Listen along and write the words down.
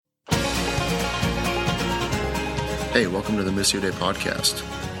Hey, welcome to the Missio Dei podcast.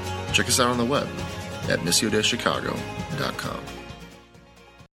 Check us out on the web at missiodeichicago.com.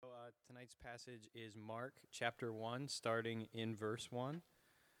 Tonight's passage is Mark chapter 1, starting in verse 1.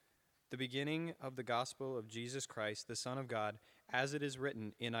 The beginning of the gospel of Jesus Christ, the Son of God, as it is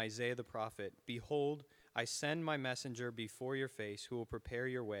written in Isaiah the prophet, "Behold, I send my messenger before your face, who will prepare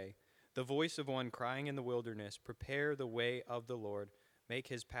your way. The voice of one crying in the wilderness, prepare the way of the Lord, make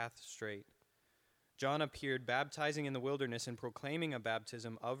his path straight." John appeared baptizing in the wilderness and proclaiming a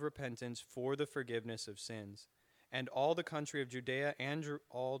baptism of repentance for the forgiveness of sins. And all the country of Judea and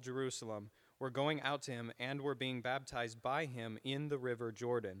all Jerusalem were going out to him and were being baptized by him in the river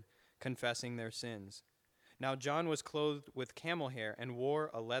Jordan, confessing their sins. Now John was clothed with camel hair and wore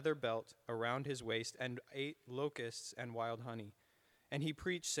a leather belt around his waist and ate locusts and wild honey. And he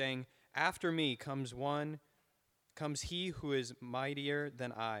preached, saying, "After me comes he who is mightier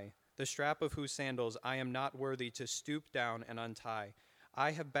than I, the strap of whose sandals I am not worthy to stoop down and untie.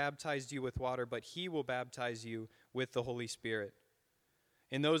 I have baptized you with water, but he will baptize you with the Holy Spirit."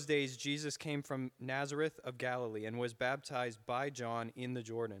 In those days Jesus came from Nazareth of Galilee and was baptized by John in the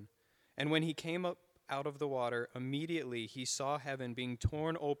Jordan. And when he came up out of the water, immediately he saw heaven being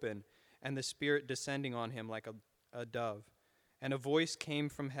torn open and the Spirit descending on him like a dove. And a voice came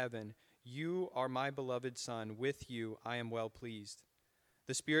from heaven, "You are my beloved Son, with you I am well pleased."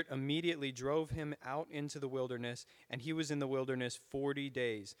 The Spirit immediately drove him out into the wilderness, and he was in the wilderness 40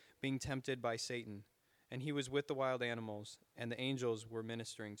 days, being tempted by Satan. And he was with the wild animals, and the angels were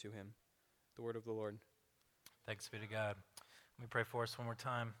ministering to him. The word of the Lord. Thanks be to God. Let me pray for us one more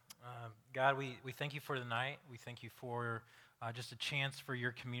time. God, we thank you for tonight. We thank you for just a chance for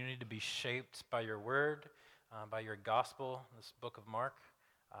your community to be shaped by your word, by your gospel, this book of Mark.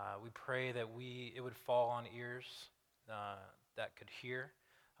 We pray that it would fall on ears that could hear.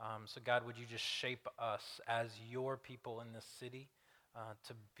 So God, would you just shape us as your people in this city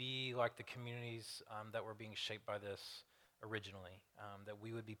to be like the communities that were being shaped by this originally, that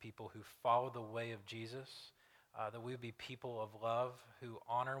we would be people who follow the way of Jesus, that we would be people of love who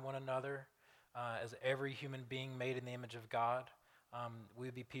honor one another as every human being made in the image of God. We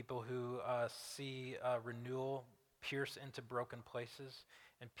would be people who see renewal pierce into broken places,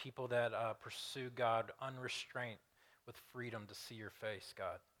 and people that pursue God unrestrained with freedom to see your face,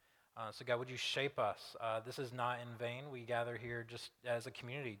 God. So God, would you shape us? This is not in vain. We gather here just as a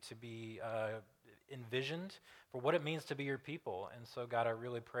community to be envisioned for what it means to be your people. And so God, I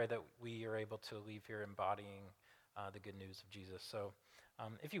really pray that we are able to leave here embodying the good news of Jesus. So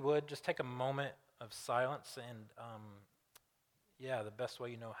if you would, just take a moment of silence and the best way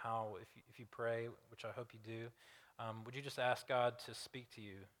you know how, if you pray, which I hope you do, would you just ask God to speak to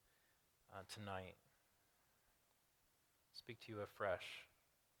you tonight? Speak to you afresh.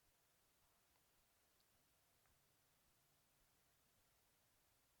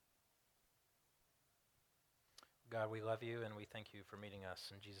 God, we love you and we thank you for meeting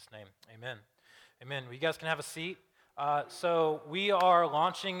us. In Jesus' name, amen. Amen. Well, you guys can have a seat. So we are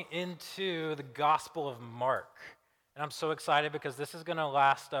launching into the Gospel of Mark. And I'm so excited because this is going to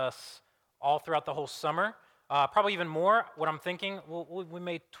last us all throughout the whole summer. Probably even more. What I'm thinking, we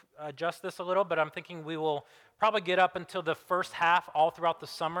may adjust this a little, but I'm thinking we will probably get up until the first half all throughout the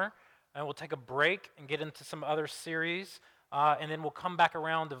summer, and we'll take a break and get into some other series, and then we'll come back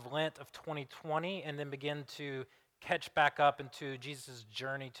around of Lent of 2020 and then begin to catch back up into Jesus'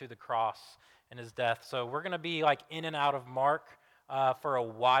 journey to the cross and his death. So we're going to be like in and out of Mark for a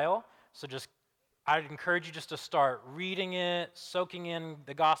while. So I'd encourage you just to start reading it, soaking in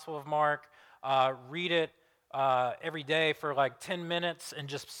the Gospel of Mark, read it every day for like 10 minutes and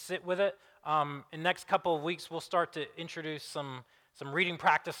just sit with it. In the next couple of weeks, we'll start to introduce some reading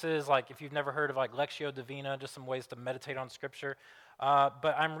practices, like if you've never heard of like Lectio Divina, just some ways to meditate on Scripture.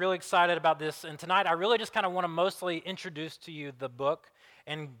 But I'm really excited about this. And tonight, I really just kind of want to mostly introduce to you the book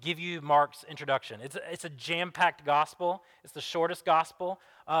and give you Mark's introduction. It's a jam-packed gospel. It's the shortest gospel.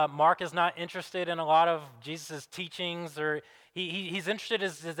 Mark is not interested in a lot of Jesus' teachings, or he's interested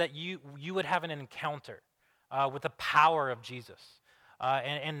is that you would have an encounter with the power of Jesus.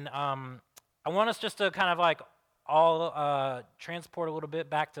 And I want us just to kind of like all transport a little bit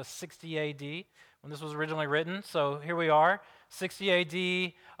back to 60 AD when this was originally written. So here we are, 60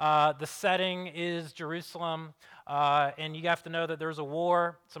 AD. The setting is Jerusalem, and you have to know that there's a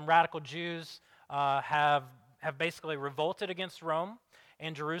war. Some radical Jews have basically revolted against Rome,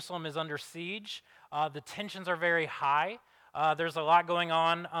 and Jerusalem is under siege. The tensions are very high. There's a lot going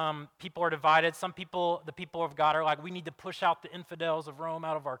on. People are divided. Some people, the people of God, are like, we need to push out the infidels of Rome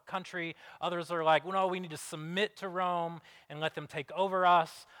out of our country. Others are like, well, no, we need to submit to Rome and let them take over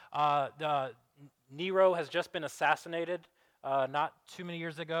us. Nero has just been assassinated not too many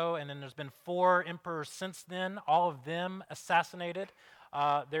years ago, and then there's been 4 emperors since then, all of them assassinated.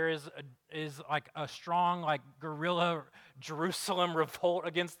 There is like a strong like guerrilla Jerusalem revolt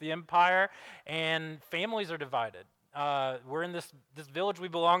against the empire, and families are divided. We're in this village we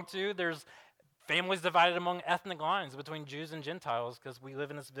belong to. There's families divided among ethnic lines between Jews and Gentiles because we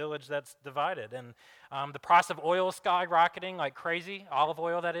live in this village that's divided. And the price of oil is skyrocketing like crazy, olive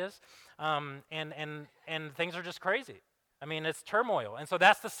oil that is, and things are just crazy. I mean, it's turmoil. And so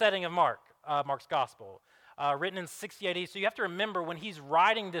that's the setting of Mark's gospel, written in 60 AD. So you have to remember when he's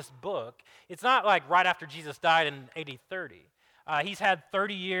writing this book, it's not like right after Jesus died in AD 30. He's had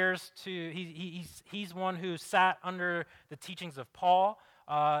 30 years he's one who sat under the teachings of Paul,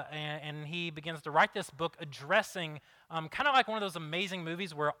 and he begins to write this book addressing kind of like one of those amazing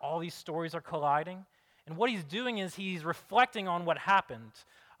movies where all these stories are colliding. And what he's doing is he's reflecting on what happened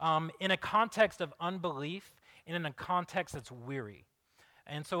in a context of unbelief and in a context that's weary.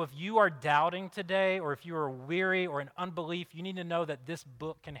 And so if you are doubting today, or if you are weary or in unbelief, you need to know that this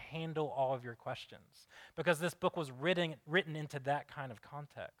book can handle all of your questions, because this book was written into that kind of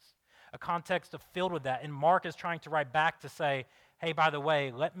context, a context filled with that. And Mark is trying to write back to say, hey, by the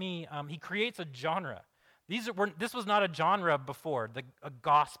way, he creates a genre. This was not a genre before, a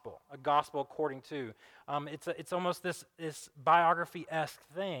gospel according to. It's almost this biography-esque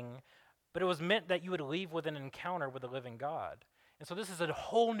thing, but it was meant that you would leave with an encounter with the living God. And so this is a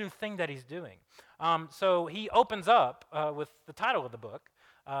whole new thing that he's doing. So he opens up with the title of the book.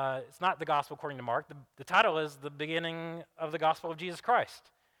 It's not the gospel according to Mark. The title is the beginning of the gospel of Jesus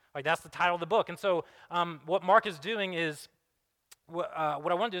Christ. Like, that's the title of the book. And so what Mark is doing is, what I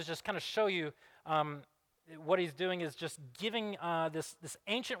want to do is just kind of show you what he's doing is just giving this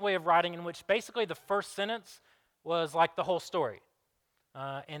ancient way of writing in which basically the first sentence was like the whole story.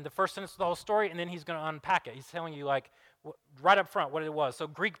 And the first sentence of the whole story, and then he's going to unpack it. He's telling you, like, right up front what it was. So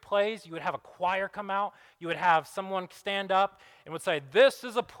Greek plays, you would have a choir come out. You would have someone stand up and would say, this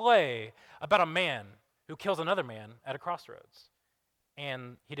is a play about a man who kills another man at a crossroads.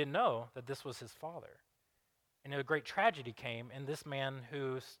 And he didn't know that this was his father. And a great tragedy came, and this man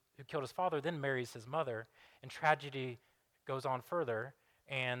who killed his father then marries his mother, and tragedy goes on further.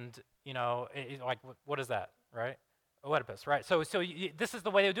 And, like, what is that, right? Oedipus, right? So this is the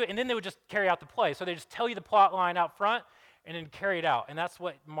way they would do it, and then they would just carry out the play. So they just tell you the plot line out front, and then carry it out, and that's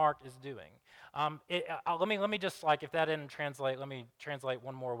what Mark is doing. Let me just, like, if that didn't translate, let me translate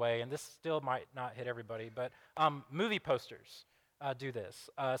one more way, and this still might not hit everybody, but movie posters do this.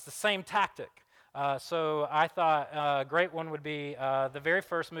 It's the same tactic. So I thought a great one would be the very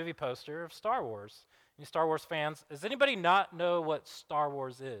first movie poster of Star Wars. You Star Wars fans, does anybody not know what Star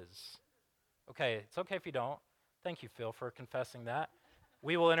Wars is? Okay, it's okay if you don't. Thank you, Phil, for confessing that.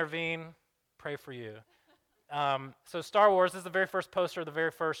 We will intervene, pray for you. So Star Wars is the very first poster of the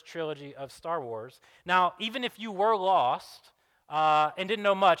very first trilogy of Star Wars. Now, even if you were lost and didn't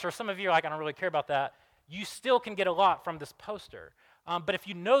know much, or some of you are like, I don't really care about that, you still can get a lot from this poster. But if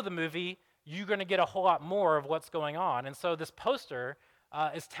you know the movie, you're going to get a whole lot more of what's going on. And so this poster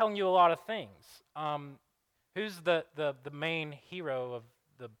is telling you a lot of things. Who's the main hero of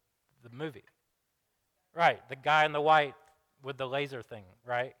the movie? Right, the guy in the white with the laser thing,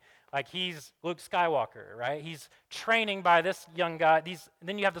 right? Like, he's Luke Skywalker, right? He's training by this young guy.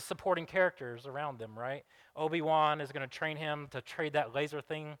 Then you have the supporting characters around them, right? Obi-Wan is going to train him to trade that laser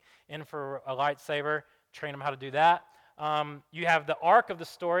thing in for a lightsaber, train him how to do that. You have the arc of the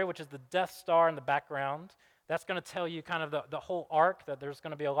story, which is the Death Star in the background. That's going to tell you kind of the whole arc, that there's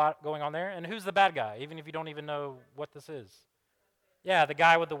going to be a lot going on there. And who's the bad guy, even if you don't even know what this is? Yeah, the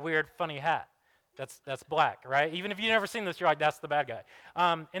guy with the weird, funny hat. That's black, right? Even if you've never seen this, you're like, that's the bad guy.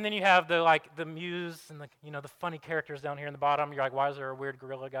 And then you have the muse and the funny characters down here in the bottom. You're like, why is there a weird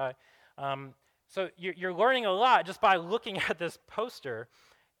gorilla guy? So you're learning a lot just by looking at this poster.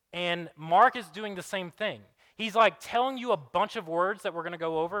 And Mark is doing the same thing. He's like telling you a bunch of words that we're going to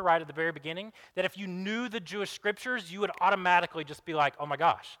go over right at the very beginning, that if you knew the Jewish scriptures, you would automatically just be like, oh my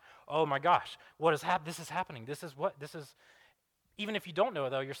gosh, what is happening? This is happening. This is. Even if you don't know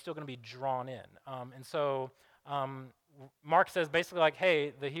it, though, you're still going to be drawn in. And so Mark says basically like,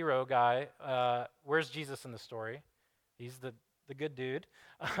 hey, the hero guy, where's Jesus in the story? He's the good dude.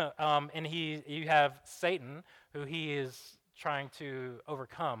 And you have Satan, who he is trying to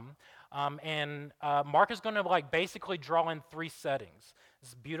overcome. And Mark is going to like basically draw in 3 settings.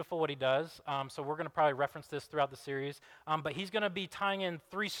 It's beautiful what he does. So we're going to probably reference this throughout the series. But he's going to be tying in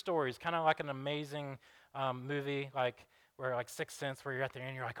 3 stories, kind of like an amazing movie, where like Sixth Sense, where you're at the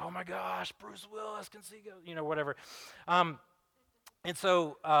end, you're like, oh my gosh, Bruce Willis can see, whatever. And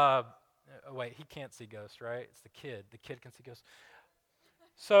so Oh, wait, he can't see ghosts, right? It's the kid. The kid can see ghosts.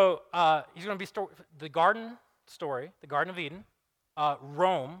 So he's going to be the garden story, the Garden of Eden,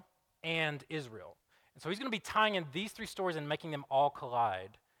 Rome, and Israel. And so he's going to be tying in these three stories and making them all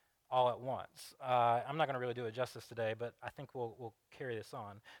collide all at once. I'm not going to really do it justice today, but I think we'll carry this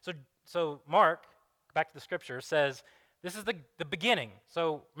on. So Mark, back to the scripture, says this is the beginning.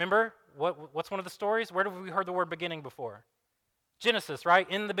 So remember, what's one of the stories? Where have we heard the word beginning before? Genesis, right?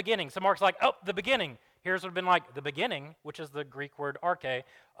 In the beginning. So Mark's like, oh, the beginning. Here's what would have been like the beginning, which is the Greek word arche,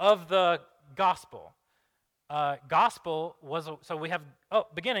 of the gospel. Gospel was, so we have,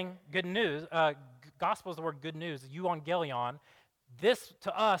 beginning, good news. Gospel is the word good news, euangelion. This,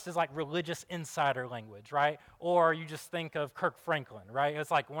 to us, is like religious insider language, right? Or you just think of Kirk Franklin, right?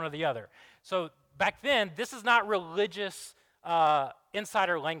 It's like one or the other. So back then, this is not religious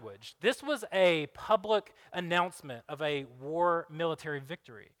insider language. This was a public announcement of a war military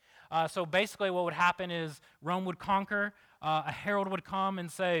victory. So basically what would happen is Rome would conquer, a herald would come and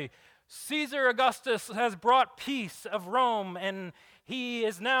say, Caesar Augustus has brought peace of Rome, and he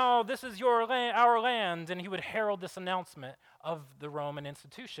is now, this is our land, and he would herald this announcement of the Roman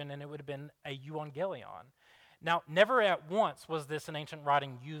institution, and it would have been a euangelion. Now, never at once was this in ancient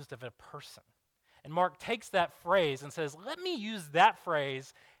writing used of a person. And Mark takes that phrase and says, let me use that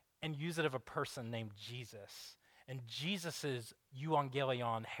phrase and use it of a person named Jesus. And Jesus'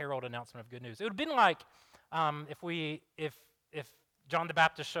 euangelion, herald announcement of good news. It would have been like if John the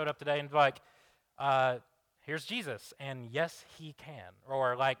Baptist showed up today and be like, here's Jesus, and yes, he can.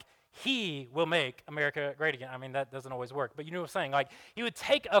 Or like, he will make America great again. I mean, that doesn't always work, but you know what I'm saying? Like, he would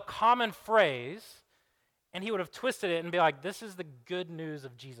take a common phrase, and he would have twisted it and be like, this is the good news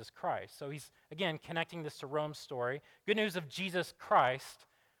of Jesus Christ. So he's, again, connecting this to Rome's story. Good news of Jesus Christ,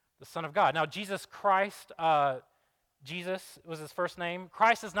 the Son of God. Now, Jesus Christ, Jesus was his first name.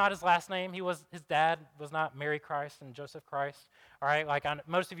 Christ is not his last name. His dad was not Mary Christ and Joseph Christ. All right, like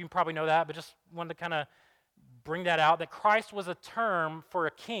most of you probably know that, but just wanted to kind of bring that out, that Christ was a term for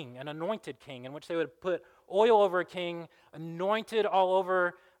a king, an anointed king, in which they would put oil over a king, anointed all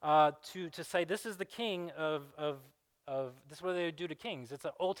over to say this is the king of this is what they would do to kings. It's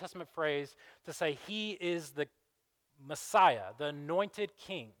an Old Testament phrase to say he is the Messiah, the anointed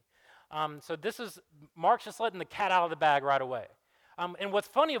king. So this is, Mark's just letting the cat out of the bag right away. And what's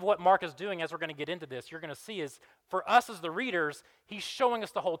funny of what Mark is doing, as we're going to get into this, you're going to see is, for us as the readers, he's showing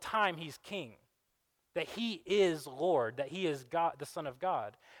us the whole time he's king, that he is Lord, that he is God, the Son of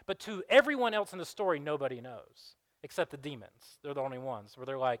God. But to everyone else in the story, nobody knows, except the demons. They're the only ones where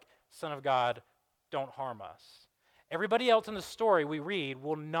they're like, Son of God, don't harm us. Everybody else in the story we read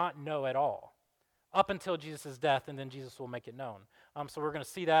will not know at all, up until Jesus' death, and then Jesus will make it known. So we're going to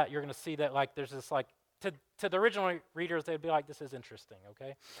see that. You're going to see that, like, there's this, like, to the original readers, they'd be like, this is interesting,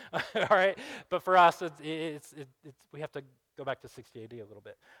 okay? All right? But for us, it's we have to go back to 60 AD a little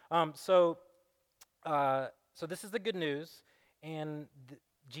bit. So this is the good news, and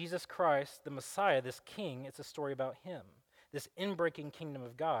Jesus Christ, the Messiah, this king, it's a story about him, this inbreaking kingdom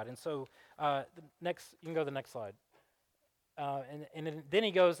of God. And so you can go to the next slide. And then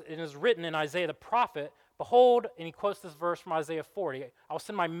he goes, it is written in Isaiah the prophet, behold, and he quotes this verse from Isaiah 40, I will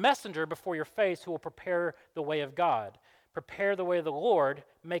send my messenger before your face who will prepare the way of God. Prepare the way of the Lord,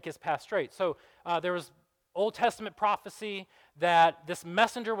 make his path straight. So there was Old Testament prophecy that this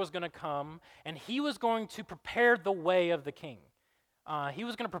messenger was going to come, and he was going to prepare the way of the king. He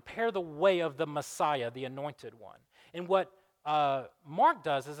was going to prepare the way of the Messiah, the anointed one. And what Mark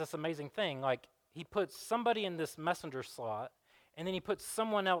does is this amazing thing, like, he puts somebody in this messenger slot, and then he puts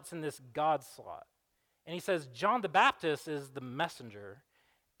someone else in this God slot. And he says John the Baptist is the messenger,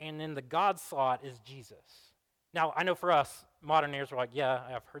 and then the God slot is Jesus. Now, I know for us, modern ears are like, yeah,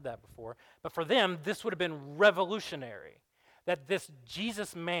 I've heard that before. But for them, this would have been revolutionary, that this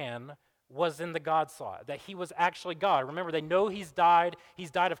Jesus man was in the God slot, that he was actually God. Remember, they know he's died.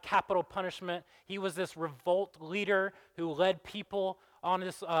 He's died of capital punishment. He was this revolt leader who led people on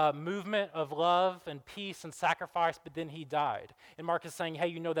this movement of love and peace and sacrifice, but then he died. And Mark is saying, hey,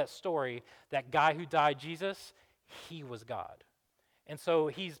 you know that story, that guy who died, Jesus, he was God. And so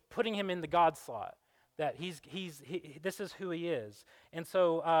he's putting him in the God slot, that this is who he is. And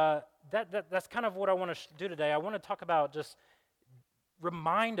so that's kind of what I want to do today. I want to talk about, just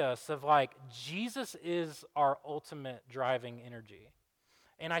remind us of, like, Jesus is our ultimate driving energy.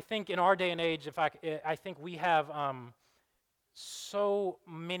 And I think in our day and age, I think we have so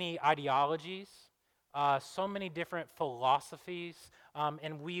many ideologies, so many different philosophies,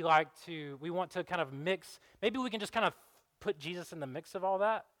 and we want to kind of mix. Maybe we can just kind of put Jesus in the mix of all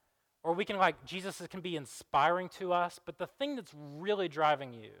that, or we can, like, Jesus can be inspiring to us, but the thing that's really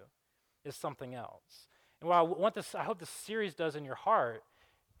driving you is something else. And what I hope this series does in your heart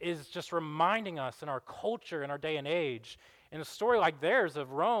is just reminding us in our culture, in our day and age, in a story like theirs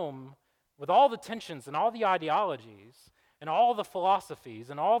of Rome, with all the tensions and all the ideologies and all the philosophies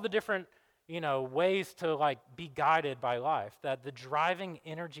and all the different, ways to like be guided by life, that the driving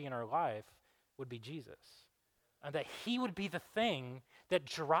energy in our life would be Jesus. And that he would be the thing that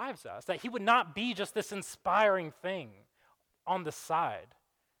drives us, that he would not be just this inspiring thing on the side,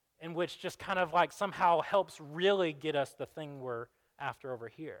 in which just kind of like somehow helps really get us the thing we're after over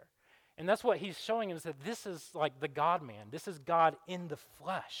here. And that's what he's showing us, that this is like the God-man. This is God in the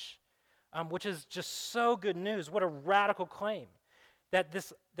flesh, which is just so good news. What a radical claim. That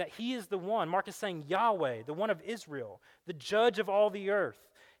he is the one, Mark is saying Yahweh, the one of Israel, the judge of all the earth.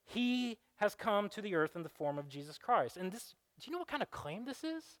 He has come to the earth in the form of Jesus Christ. And this, do you know what kind of claim this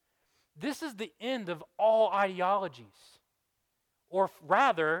is? This is the end of all ideologies. Or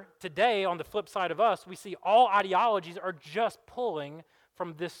rather, today, on the flip side of us, we see all ideologies are just pulling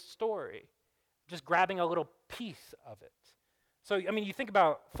from this story, just grabbing a little piece of it. So, you think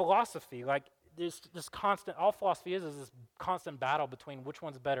about philosophy, like there's this constant, all philosophy is this constant battle between which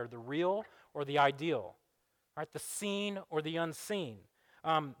one's better, the real or the ideal, right? The seen or the unseen,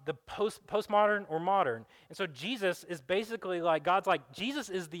 the postmodern or modern. And so Jesus is basically like, God's like, Jesus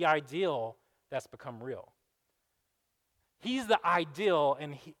is the ideal that's become real. He's the ideal,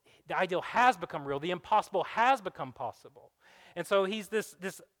 and the ideal has become real. The impossible has become possible. And so he's this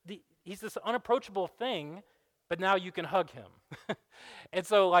unapproachable thing, but now you can hug him. And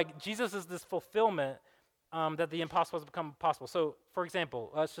so like Jesus is this fulfillment that the impossible has become possible. So for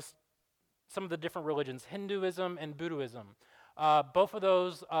example, let's just some of the different religions, Hinduism and Buddhism. Both of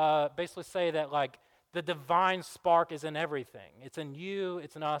those basically say that like the divine spark is in everything. It's in you,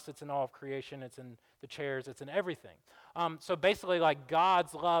 it's in us, it's in all of creation, it's in the chairs, it's in everything. So basically like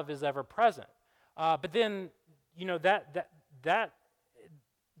God's love is ever present. But then,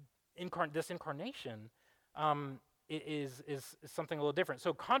 this incarnation is something a little different.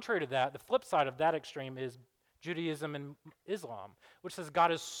 So contrary to that, the flip side of that extreme is Judaism and Islam, which says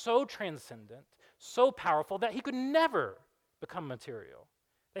God is so transcendent, so powerful that he could never become material,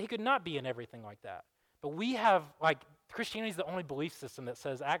 that he could not be in everything like that. But we have, like, Christianity is the only belief system that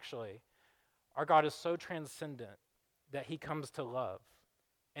says, actually, our God is so transcendent that he comes to love,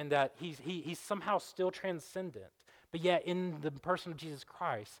 and that he's somehow still transcendent, but yet in the person of Jesus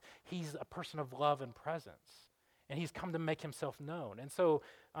Christ, he's a person of love and presence, and he's come to make himself known. And so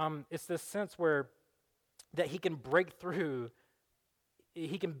it's this sense where that he can break through,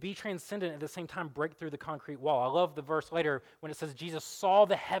 he can be transcendent at the same time break through the concrete wall. I love the verse later when it says Jesus saw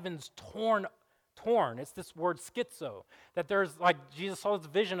the heavens torn. It's this word schizo, that there's like Jesus saw this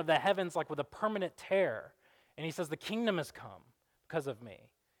vision of the heavens like with a permanent tear. And he says, the kingdom has come because of me.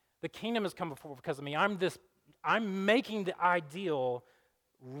 The kingdom has come because of me. I'm making the ideal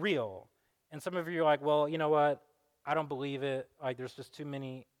real. And some of you are like, well, you know what? I don't believe it. Like there's just too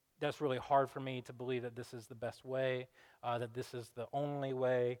many. That's really hard for me to believe that this is the best way, that this is the only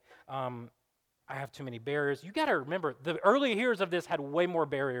way. I have too many barriers. You got to remember, the early hearers of this had way more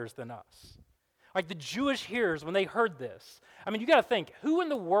barriers than us. Like the Jewish hearers, when they heard this, you got to think, who in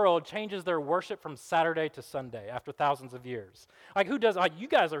the world changes their worship from Saturday to Sunday after thousands of years? Like who does, like you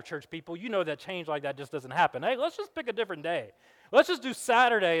guys are church people, you know that change like that just doesn't happen. Hey, let's just pick a different day. Let's just do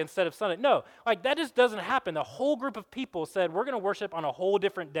Saturday instead of Sunday. No, like that just doesn't happen. The whole group of people said, we're going to worship on a whole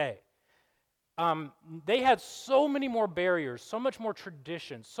different day. They had so many more barriers, so much more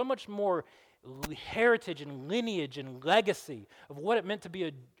tradition, so much more heritage and lineage and legacy of what it meant to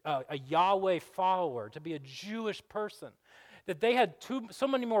be a Yahweh follower, to be a Jewish person, that they had so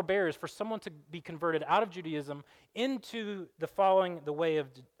many more barriers for someone to be converted out of Judaism into the following the way of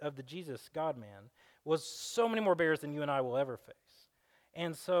the Jesus God-man was so many more barriers than you and I will ever face.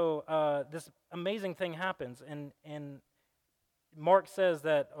 And so this amazing thing happens, and Mark says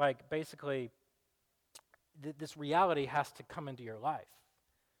that like basically this reality has to come into your life.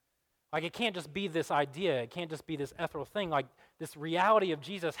 Like it can't just be this idea, it can't just be this ethereal thing. Like this reality of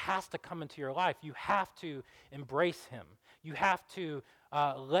Jesus has to come into your life. You have to embrace him. You have to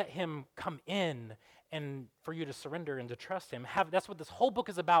let him come in, and for you to surrender and to trust him. That's what this whole book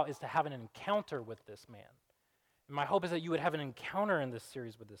is about, is to have an encounter with this man. And my hope is that you would have an encounter in this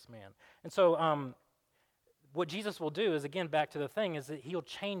series with this man. And so what Jesus will do is, again, back to the thing, is that he'll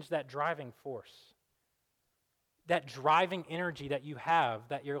change that driving force. That driving energy that you have,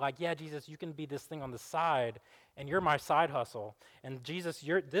 that you're like, yeah, Jesus, you can be this thing on the side, and you're my side hustle. And Jesus,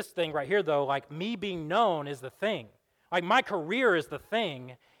 you're this thing right here, though, like me being known is the thing. Like my career is the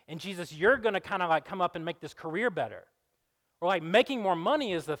thing, and Jesus, you're going to kind of like come up and make this career better. Or like making more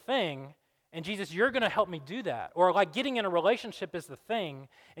money is the thing, And Jesus, you're going to help me do that. Or like getting in a relationship is the thing.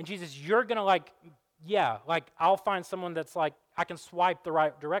 And Jesus, you're going to I'll find someone that's like, I can swipe the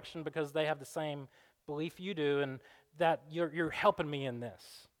right direction because they have the same belief you do, and that you're helping me in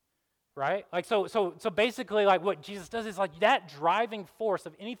this, right? Like, so basically, like what Jesus does is like that driving force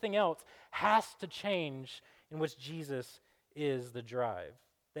of anything else has to change, in which Jesus is the drive,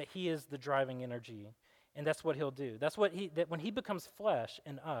 that he is the driving energy, and that's what he'll do. That's what that when he becomes flesh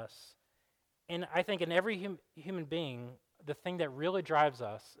in us, and I think in every human being, the thing that really drives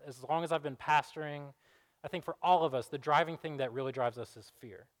us, as long as I've been pastoring, I think for all of us, the driving thing that really drives us is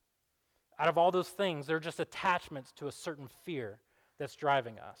fear. Out of all those things, they're just attachments to a certain fear that's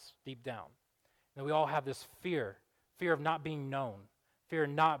driving us deep down. And we all have this fear of not being known, fear of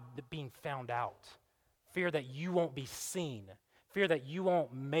not being found out, fear that you won't be seen, fear that you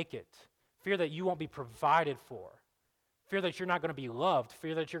won't make it, fear that you won't be provided for, fear that you're not going to be loved,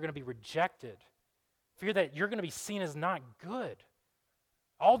 fear that you're going to be rejected, fear that you're going to be seen as not good.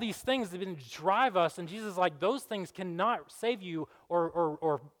 All these things that drive us, and Jesus is like, those things cannot save you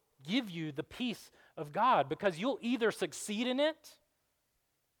or give you the peace of God, because you'll either succeed in it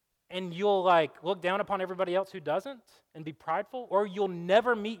and you'll like look down upon everybody else who doesn't and be prideful, or you'll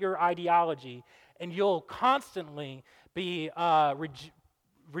never meet your ideology and you'll constantly be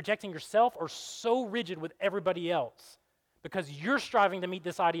rejecting yourself or so rigid with everybody else because you're striving to meet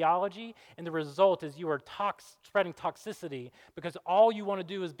this ideology, and the result is you are spreading toxicity because all you want to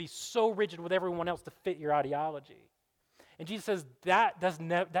do is be so rigid with everyone else to fit your ideology. And Jesus says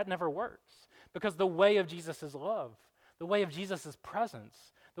that never works, because the way of Jesus is love. The way of Jesus is presence.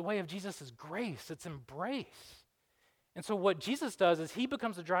 The way of Jesus is grace. It's embrace. And so what Jesus does is he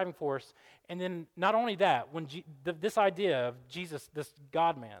becomes the driving force, and then not only that, when this idea of Jesus, this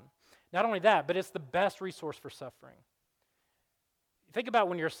God-man, not only that, but it's the best resource for suffering. Think about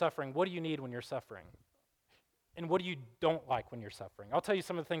when you're suffering. What do you need when you're suffering? And what do you don't like when you're suffering? I'll tell you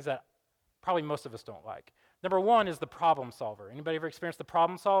some of the things that probably most of us don't like. Number one is the problem solver. Anybody ever experienced the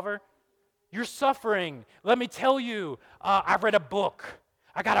problem solver? You're suffering. Let me tell you, I've read a book.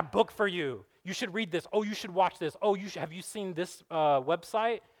 I got a book for you. You should read this. Oh, you should watch this. Oh, have you seen this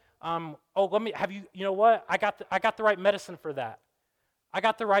website? You know what? I got the right medicine for that. I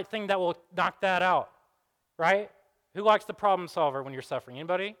got the right thing that will knock that out, right? Who likes the problem solver when you're suffering?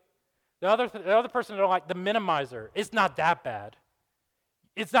 Anybody? The other person that don't like the minimizer. It's not that bad.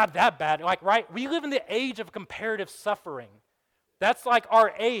 It's not that bad. Like, right? We live in the age of comparative suffering. That's like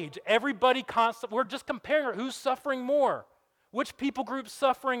our age. Everybody we're just comparing who's suffering more. Which people group's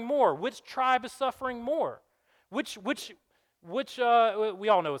suffering more? Which tribe is suffering more? Which we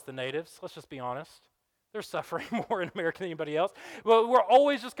all know it's the natives. Let's just be honest. They're suffering more in America than anybody else. Well, we're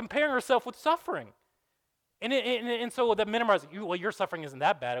always just comparing ourselves with suffering. And so the minimizer, your suffering isn't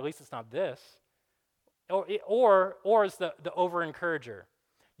that bad. At least it's not this. Or it's the over-encourager.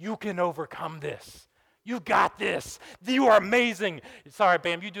 You can overcome this. You got this. You are amazing. Sorry,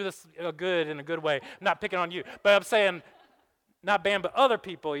 Bam, you do this good in a good way. I'm not picking on you. But I'm saying, not Bam, but other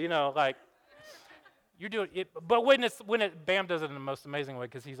people, like, you're doing it. But Bam does it in the most amazing way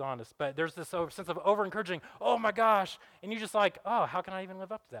because he's honest. But there's this sense of over-encouraging, oh my gosh. And you're just like, oh, how can I even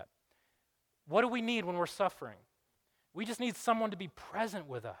live up to that? What do we need when we're suffering? We just need someone to be present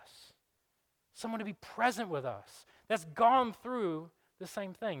with us. Someone to be present with us that's gone through the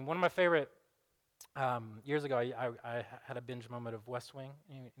same thing. One of my favorite, years ago, I had a binge moment of West Wing.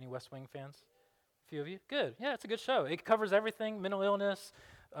 Any West Wing fans? A few of you? Good. Yeah, it's a good show. It covers everything, mental illness,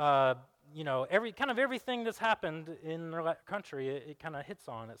 everything that's happened in our country, it kind of hits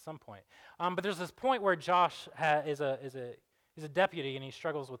on at some point. But there's this point where Josh is a deputy, and he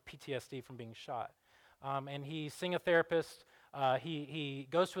struggles with PTSD from being shot. And he's seeing a therapist. He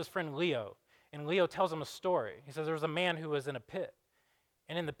goes to his friend Leo, and Leo tells him a story. He says there was a man who was in a pit.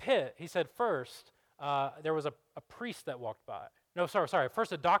 And in the pit, he said first, there was a priest that walked by. No, sorry.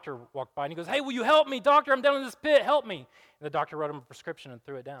 First a doctor walked by, and he goes, hey, will you help me, doctor? I'm down in this pit. Help me. And the doctor wrote him a prescription and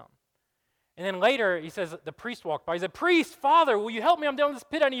threw it down. And then later, he says the priest walked by. He said, priest, father, will you help me? I'm down in this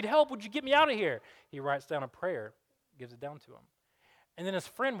pit. I need help. Would you get me out of here? He writes down a prayer, gives it down to him. And then his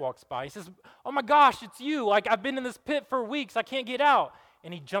friend walks by. He says, oh my gosh, it's you. Like, I've been in this pit for weeks. I can't get out.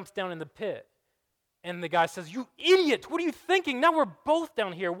 And he jumps down in the pit. And the guy says, you idiot, what are you thinking? Now we're both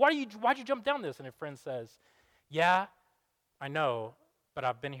down here. Why'd you jump down this? And his friend says, yeah, I know, but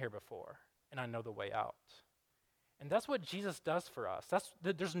I've been here before, and I know the way out. And that's what Jesus does for us.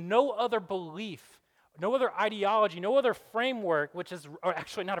 There's no other belief, no other ideology, no other framework, or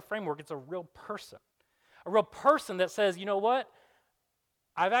actually not a framework, it's a real person. A real person that says, you know what?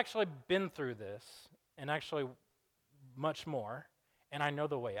 I've actually been through this, and actually much more, and I know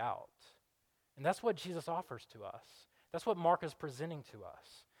the way out. And that's what Jesus offers to us. That's what Mark is presenting to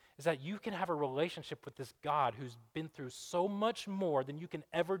us, is that you can have a relationship with this God who's been through so much more than you can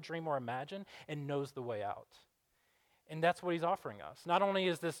ever dream or imagine and knows the way out. And that's what he's offering us. Not only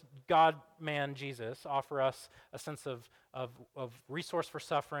is this God-man Jesus offer us a sense of resource for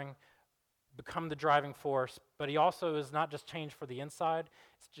suffering, become the driving force, but he also is not just change for the inside,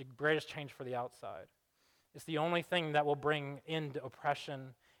 it's the greatest change for the outside. It's the only thing that will bring end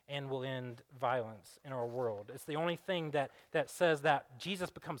oppression and will end violence in our world. It's the only thing that says that Jesus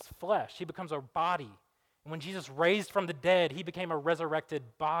becomes flesh. He becomes our body. And when Jesus raised from the dead, he became a resurrected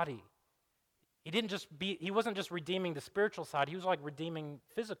body. He wasn't just redeeming the spiritual side, he was like redeeming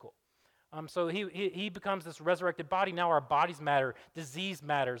physical. So he becomes this resurrected body. Now our bodies matter, disease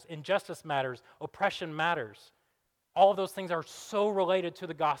matters, injustice matters, oppression matters. All of those things are so related to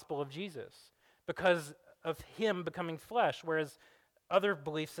the gospel of Jesus because of him becoming flesh, whereas other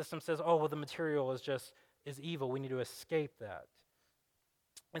belief system says, oh, well, the material is evil. We need to escape that.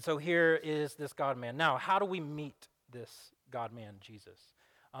 And so here is this God-man. Now, how do we meet this God-man, Jesus?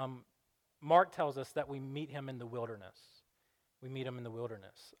 Mark tells us that we meet him in the wilderness. We meet him in the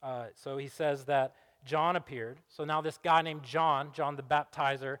wilderness. So he says that John appeared. So now this guy named John the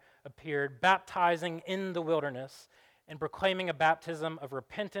baptizer, appeared, baptizing in the wilderness and proclaiming a baptism of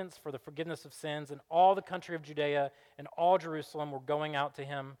repentance for the forgiveness of sins. And all the country of Judea and all Jerusalem were going out to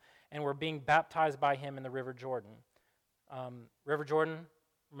him and were being baptized by him in the River Jordan. River Jordan,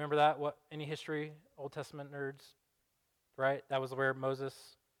 remember that? What? Any history, Old Testament nerds? Right? That was where Moses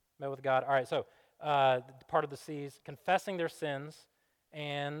met with God. All right, so part of the seas, confessing their sins.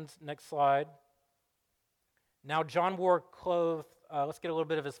 And next slide. Now John wore clothes, let's get a little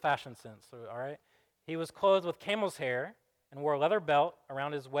bit of his fashion sense, all right? He was clothed with camel's hair and wore a leather belt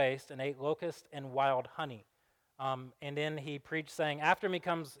around his waist and ate locust and wild honey. And then he preached, saying, after me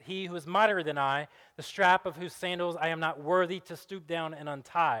comes he who is mightier than I, the strap of whose sandals I am not worthy to stoop down and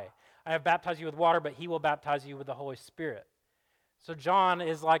untie. I have baptized you with water, but he will baptize you with the Holy Spirit. So John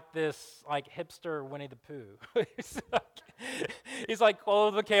is like this hipster Winnie the Pooh. He's like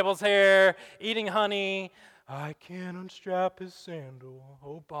clothed with camel's hair, eating honey. I can't unstrap his sandal.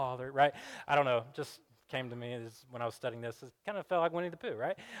 Oh, bother. Right? I don't know. Just came to me when I was studying this. It kind of felt like Winnie the Pooh,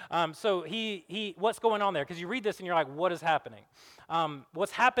 right? So he what's going on there? Because you read this and you're like, what is happening?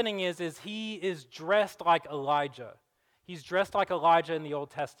 What's happening is he is dressed like Elijah. He's dressed like Elijah in the Old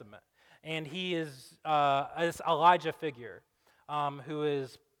Testament. And he is this Elijah figure who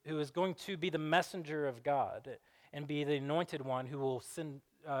is going to be the messenger of God and be the anointed one who will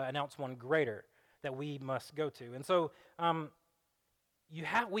announce one greater that we must go to. And so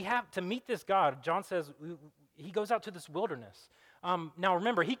we have to meet this God. John says he goes out to this wilderness. Now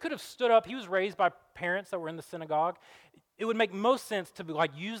remember, he could have stood up. He was raised by parents that were in the synagogue. It would make most sense to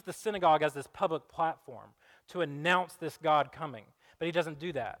use the synagogue as this public platform to announce this God coming. But he doesn't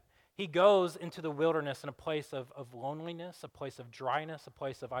do that. He goes into the wilderness in a place of loneliness, a place of dryness, a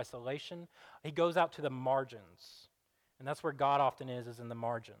place of isolation. He goes out to the margins. And that's where God often is in the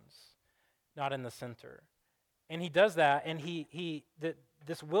margins, not in the center. And he does that, and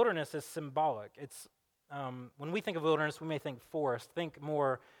this wilderness is symbolic. It's when we think of wilderness, we may think forest. Think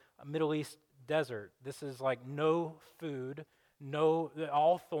more Middle East desert. This is like no food,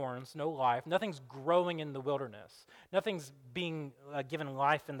 all thorns, no life. Nothing's growing in the wilderness. Nothing's being given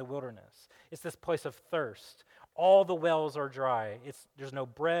life in the wilderness. It's this place of thirst. All the wells are dry. There's no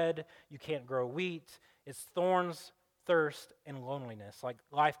bread. You can't grow wheat. It's thorns, thirst, and loneliness. Like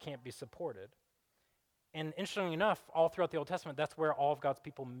life can't be supported. And interestingly enough, all throughout the Old Testament, that's where all of God's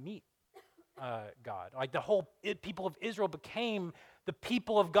people meet God. Like the whole people of Israel became the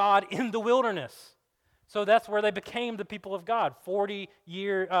people of God in the wilderness. So that's where they became the people of God, 40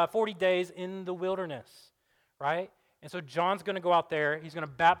 days in the wilderness, right? And so John's going to go out there. He's going to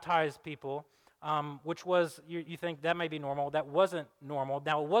baptize people, which was, you think that may be normal. That wasn't normal.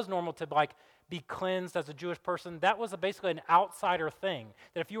 Now, it was normal to be cleansed as a Jewish person. That was basically an outsider thing,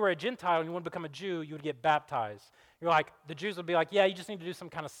 that if you were a Gentile and you wanted to become a Jew, you would get baptized. The Jews would be like, yeah, you just need to do some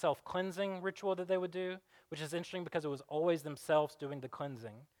kind of self-cleansing ritual that they would do, which is interesting because it was always themselves doing the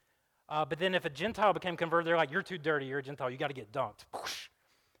cleansing. But then if a Gentile became converted, they're like, you're too dirty, you're a Gentile, you got to get dunked.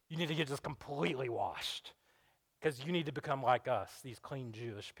 You need to get just completely washed because you need to become like us, these clean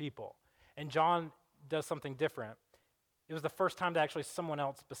Jewish people. And John does something different. It was the first time that actually someone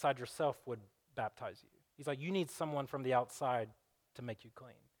else besides yourself would baptize you. He's like, you need someone from the outside to make you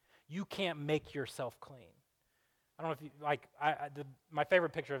clean. You can't make yourself clean. I don't know if you, my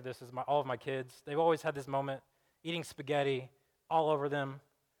favorite picture of this is all of my kids. They've always had this moment eating spaghetti all over them.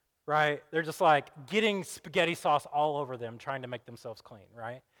 Right? They're just getting spaghetti sauce all over them, trying to make themselves clean,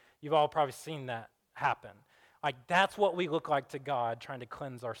 right? You've all probably seen that happen. Like, that's what we look like to God, trying to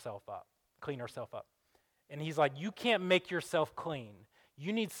clean ourselves up. And he's like, you can't make yourself clean.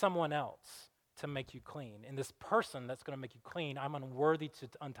 You need someone else to make you clean. And this person that's going to make you clean, I'm unworthy to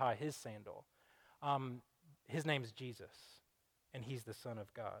untie his sandal. His name is Jesus, and he's the Son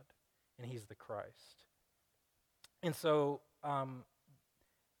of God, and he's the Christ. And so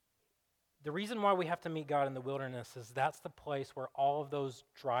the reason why we have to meet God in the wilderness is that's the place where all of those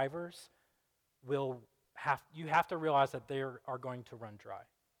drivers you have to realize that they are going to run dry.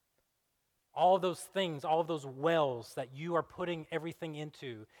 All of those things, all of those wells that you are putting everything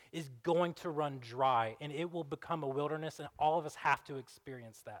into is going to run dry, and it will become a wilderness, and all of us have to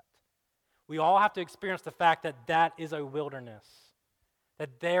experience that. We all have to experience the fact that that is a wilderness,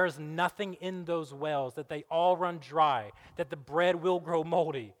 that there's nothing in those wells, that they all run dry, that the bread will grow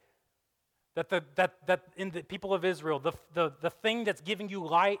moldy, that in the people of Israel, the thing that's giving you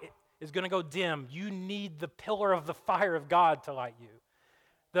light is going to go dim. You need the pillar of the fire of God to light you.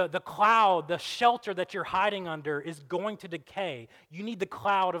 The cloud, the shelter that you're hiding under is going to decay. You need the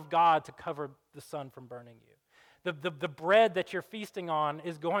cloud of God to cover the sun from burning you. The bread that you're feasting on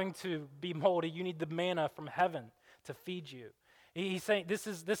is going to be moldy. You need the manna from heaven to feed you. He's saying this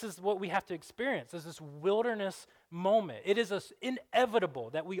is what we have to experience. There's this wilderness moment. It is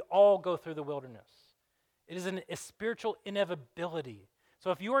inevitable that we all go through the wilderness. It is a spiritual inevitability.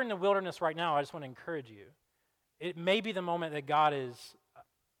 So if you are in the wilderness right now, I just want to encourage you. It may be the moment that God is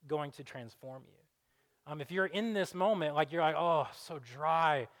going to transform you. If you're in this moment, like you're like, oh, so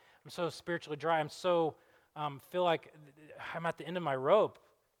dry. I'm so spiritually dry. I'm so feel like I'm at the end of my rope.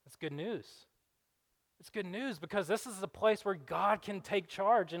 It's good news. It's good news because this is the place where God can take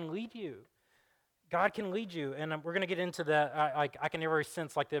charge and lead you. God can lead you, and we're going to get into that. I can never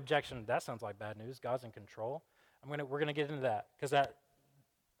sense like the objection. That sounds like bad news. God's in control. We're going to get into that because we're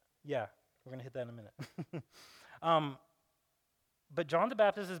going to hit that in a minute. But John the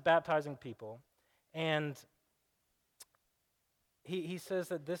Baptist is baptizing people, and he says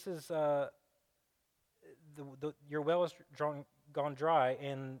that this is your well is gone dry,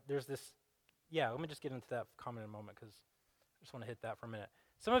 and there's this. Yeah, let me just get into that comment in a moment because I just want to hit that for a minute.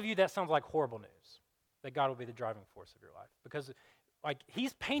 Some of you, that sounds like horrible news, that God will be the driving force of your life. Because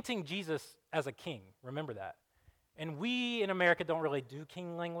he's painting Jesus as a king, remember that. And we in America don't really do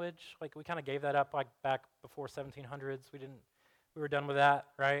king language. We kind of gave that up back before 1700s. We were done with that,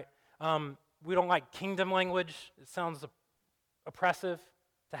 right? We don't like kingdom language. It sounds oppressive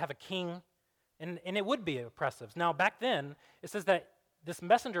to have a king, and it would be oppressive. Now, back then, it says that this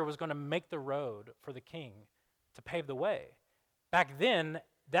messenger was going to make the road for the king to pave the way. Back then,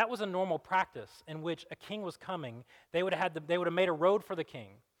 that was a normal practice in which a king was coming. They would have made a road for the king.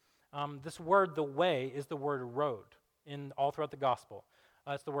 This word, the way, is the word road all throughout the gospel.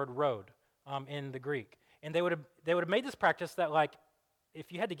 It's the word road in the Greek. And they would have made this practice that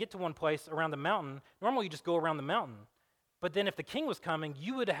if you had to get to one place around the mountain, normally you just go around the mountain. But then if the king was coming,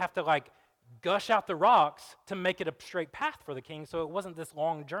 you would have to gush out the rocks to make it a straight path for the king, so it wasn't this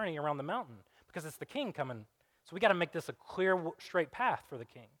long journey around the mountain because it's the king coming. So we got to make this a clear, straight path for the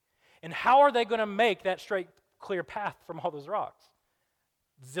king. And how are they going to make that straight, clear path from all those rocks?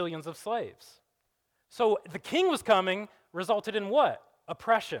 Zillions of slaves. So the king was coming resulted in what?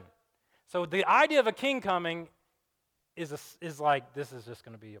 Oppression. So the idea of a king coming is like, this is just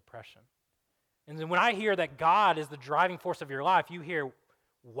going to be oppression. And then when I hear that God is the driving force of your life, you hear,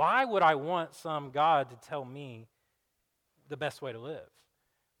 why would I want some God to tell me the best way to live?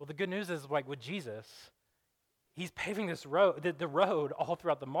 Well, the good news is with Jesus, he's paving this road. The road all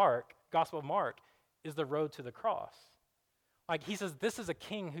throughout the Gospel of Mark is the road to the cross. He says, this is a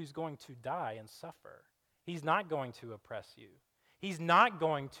king who's going to die and suffer. He's not going to oppress you. He's not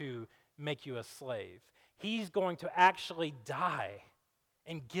going to make you a slave. He's going to actually die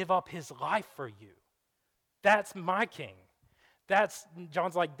and give up his life for you. That's my king.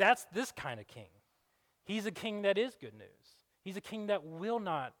 John's like, that's this kind of king. He's a king that is good news. He's a king that will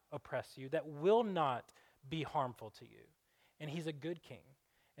not oppress you, that will not be harmful to you. And he's a good king.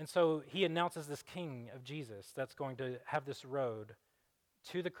 And so he announces this king of Jesus that's going to have this road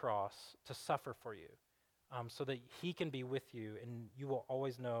to the cross to suffer for you so that he can be with you and you will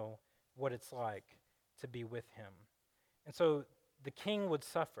always know what it's like to be with him. And so the king would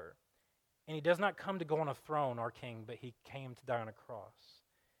suffer. And he does not come to go on a throne, our king, but he came to die on a cross.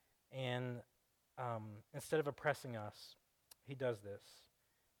 And instead of oppressing us, he does this.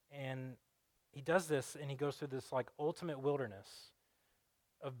 And he does this, and he goes through this ultimate wilderness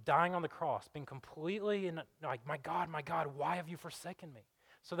of dying on the cross, being completely my God, why have you forsaken me?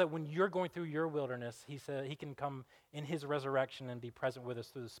 so that when you're going through your wilderness, he said he can come in his resurrection and be present with us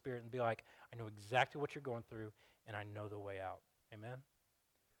through the Spirit and be like, I know exactly what you're going through, and I know the way out. Amen?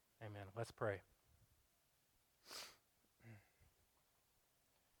 Amen. Let's pray.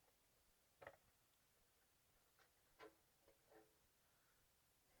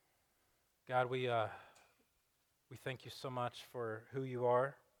 God, we thank you so much for who you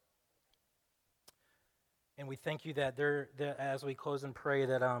are. And we thank you that as we close and pray,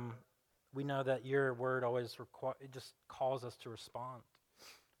 that we know that your word always it just calls us to respond.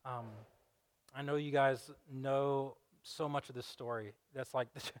 I know you guys know so much of this story. That's like,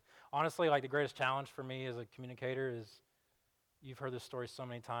 honestly, like the greatest challenge for me as a communicator is you've heard this story so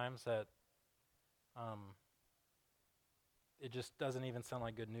many times that it just doesn't even sound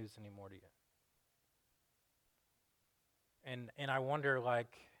like good news anymore to you. And I wonder,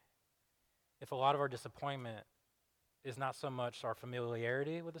 like, if a lot of our disappointment is not so much our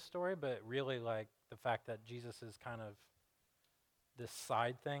familiarity with the story, but really like the fact that Jesus is kind of this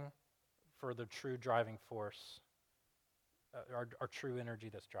side thing for the true driving force, our true energy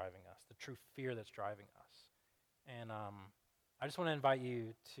that's driving us, the true fear that's driving us. And I just want to invite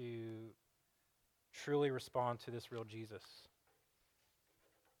you to truly respond to this real Jesus,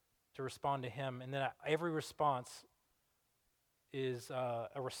 to respond to him. And then every response is a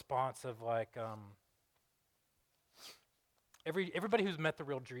response of like, everybody who's met the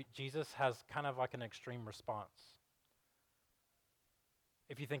real Jesus has kind of like an extreme response.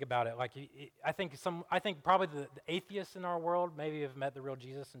 If you think about it, like I think probably the atheists in our world maybe have met the real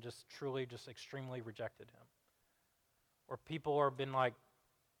Jesus and just truly, just extremely rejected him. Or people have been like,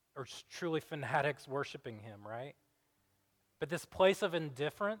 or truly fanatics worshiping him, right? But this place of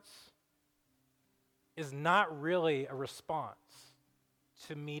indifference is not really a response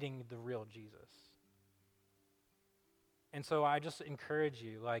to meeting the real Jesus. And so I just encourage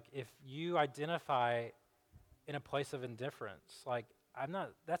you, like, if you identify in a place of indifference, like,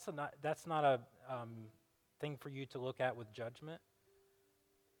 that's not a thing for you to look at with judgment.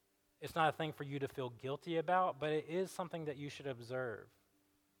 It's not a thing for you to feel guilty about, but it is something that you should observe.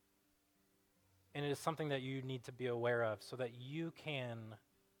 And it is something that you need to be aware of so that you can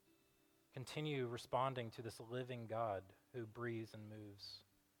continue responding to this living God who breathes and moves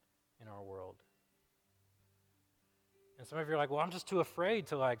in our world. And some of you are like, well, I'm just too afraid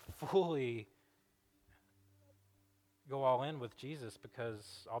to like fully go all in with Jesus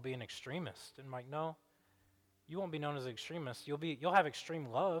because I'll be an extremist. And I'm like, no, you won't be known as an extremist. You'll have extreme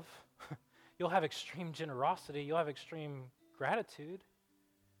love. You'll have extreme generosity. You'll have extreme gratitude.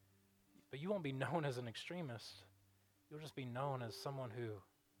 But you won't be known as an extremist. You'll just be known as someone who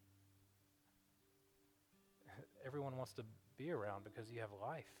everyone wants to be around because you have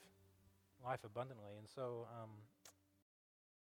life abundantly. And so